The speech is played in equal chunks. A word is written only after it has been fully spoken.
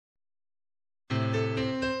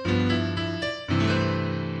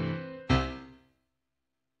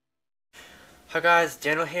Hi guys,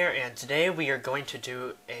 Daniel here, and today we are going to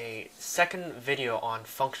do a second video on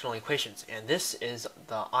functional equations, and this is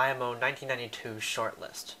the IMO 1992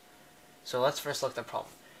 shortlist. So let's first look at the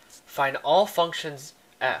problem. Find all functions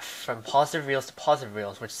f from positive reals to positive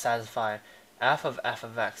reals which satisfy f of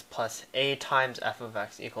x plus a times f of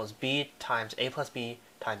x equals b times a plus b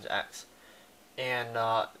times x. And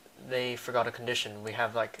they forgot a condition. We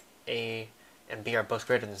have like a and b are both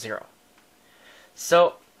greater than 0.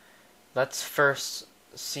 So let's first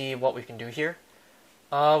see what we can do here.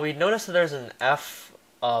 We notice that there's an f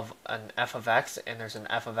of x, and there's an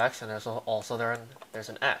f of x, and there's also there's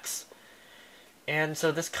an x. And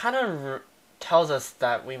so this kind of tells us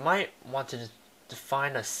that we might want to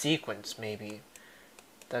define a sequence, maybe,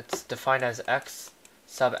 that's defined as x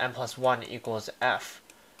sub n plus 1 equals f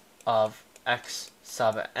of x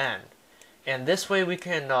sub n. And this way we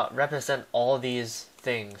can represent all these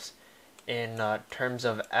things in terms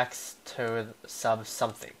of x to sub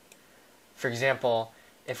something. For example,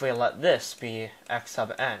 if we let this be x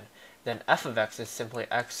sub n, then f of x is simply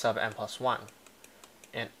x sub n plus 1.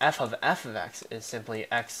 And f of x is simply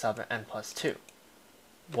x sub n plus 2.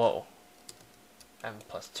 Whoa. N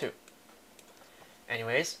plus 2.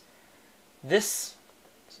 Anyways, this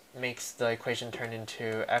makes the equation turn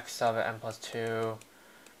into x sub n plus 2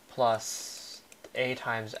 plus a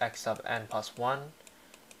times x sub n plus 1.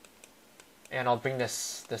 And I'll bring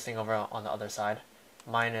this thing over on the other side.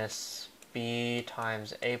 Minus b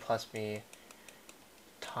times a plus b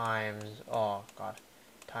times,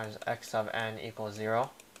 times x sub n equals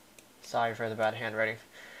 0. Sorry for the bad handwriting.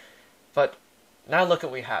 But now look at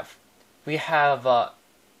what we have. We have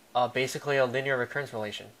basically a linear recurrence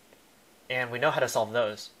relation. And we know how to solve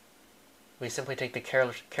those. We simply take the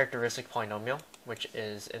characteristic polynomial, which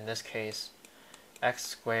is, in this case, x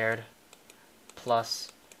squared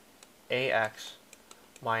plus ax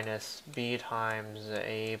minus b times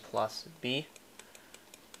a plus b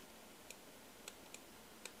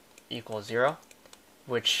equals 0,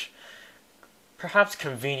 which perhaps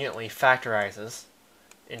conveniently factorizes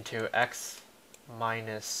into x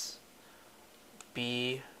minus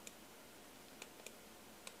b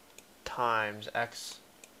times x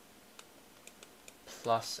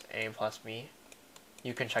plus a plus b.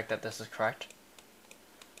 You can check that this is correct.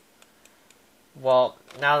 Well,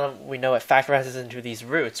 now that we know it factorizes into these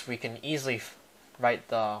roots, we can easily write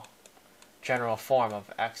the general form of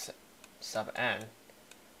x sub n,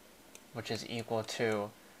 which is equal to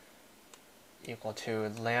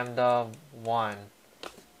lambda 1.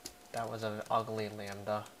 That was an ugly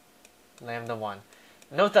lambda 1.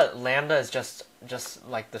 Note that lambda is just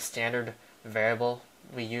like the standard variable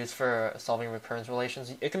we use for solving recurrence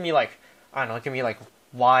relations. It can be like, I don't know, it can be like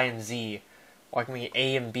y and z, or it can be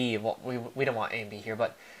a and b. Well, we don't want a and b here,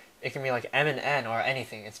 but it can be like m and n or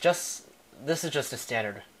anything. This is just a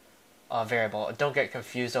standard variable. Don't get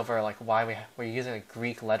confused over like why we're using like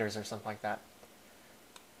Greek letters or something like that.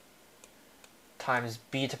 Times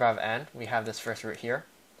b to the power of n. We have this first root here.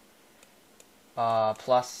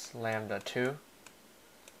 Plus lambda 2.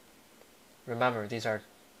 Remember, these are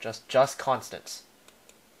just constants.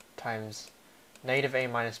 Times negative a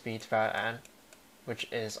minus b to the power of n, which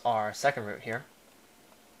is our second root here.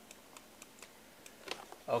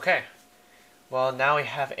 Okay, well now we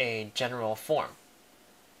have a general form.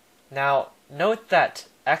 Now note that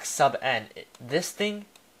x sub n, this thing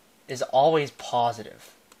is always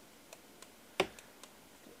positive.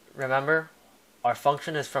 Remember, our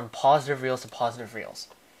function is from positive reals to positive reals.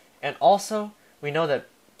 And also, we know that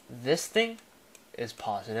this thing is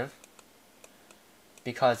positive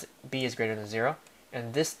because b is greater than 0,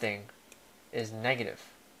 and this thing is negative.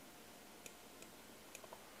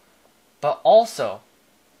 But also,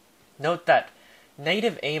 note that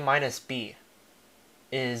negative a minus b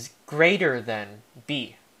is greater than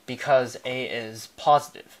b because a is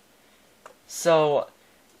positive. So,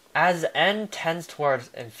 as n tends towards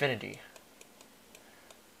infinity,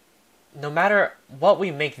 no matter what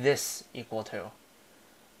we make this equal to,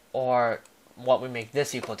 or what we make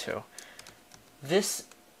this equal to, this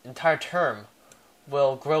entire term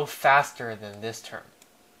will grow faster than this term,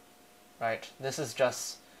 right? This is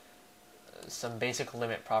just some basic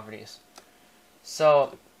limit properties.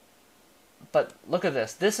 So, but look at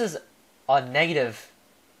this. This is a negative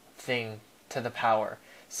thing to the power.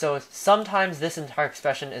 So sometimes this entire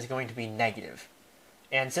expression is going to be negative.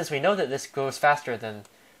 And since we know that this grows faster than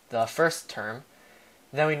the first term,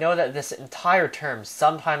 then we know that this entire term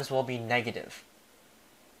sometimes will be negative.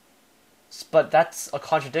 But that's a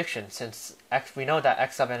contradiction, since we know that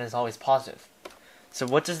x sub n is always positive. So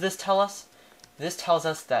what does this tell us? This tells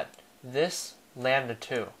us that this lambda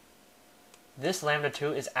 2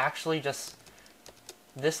 is actually just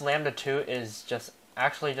this lambda 2 is just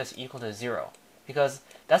actually just equal to 0, because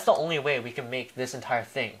that's the only way we can make this entire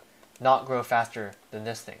thing not grow faster than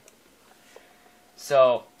this thing.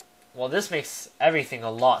 So, well, this makes everything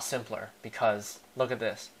a lot simpler, because look at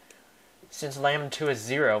this. Since lambda 2 is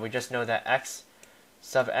 0, we just know that x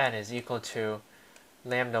sub n is equal to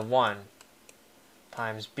lambda 1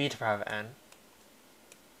 times b to the power of n.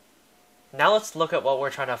 Now let's look at what we're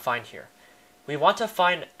trying to find here. We want to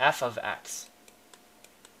find f of x.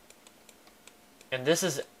 And this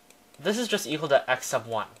is just equal to x sub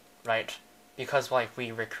 1, right? Because we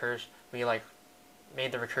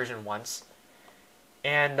made the recursion once.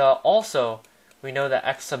 And also, we know that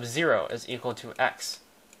x sub 0 is equal to x,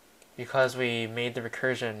 because we made the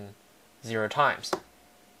recursion 0 times.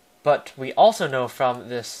 But we also know from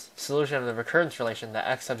this solution of the recurrence relation that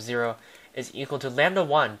x sub 0 is equal to lambda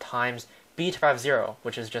 1 times b to the power of 0,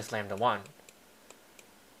 which is just lambda 1.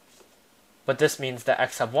 But this means that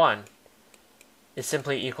x sub 1 is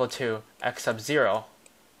simply equal to x sub 0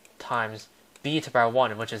 times b to the power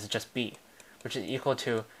 1, which is just b, which is equal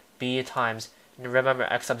to b times, remember,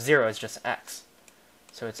 x sub 0 is just x,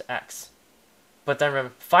 so it's x. But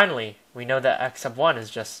then finally, we know that x sub 1 is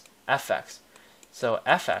just fx, so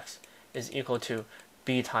fx is equal to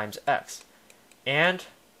b times x, and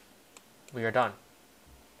we are done.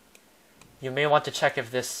 You may want to check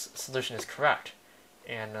if this solution is correct,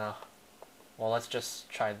 and well, let's just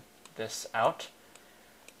try this out.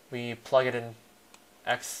 We plug it in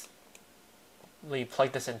we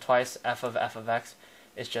plug this in twice. F of x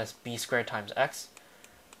is just b squared times x,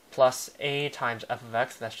 plus a times f of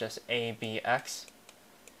x, that's just abx,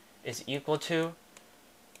 is equal to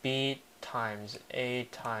b times a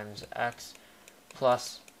times x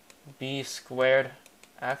plus b squared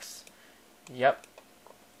x. Yep,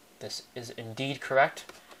 this is indeed correct,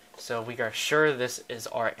 so we are sure this is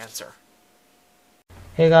our answer.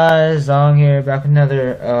 Hey guys, Zong here, back with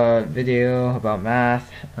another video about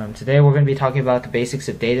math. Today we're going to be talking about the basics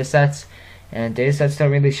of data sets, and data sets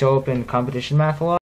don't really show up in competition math a lot.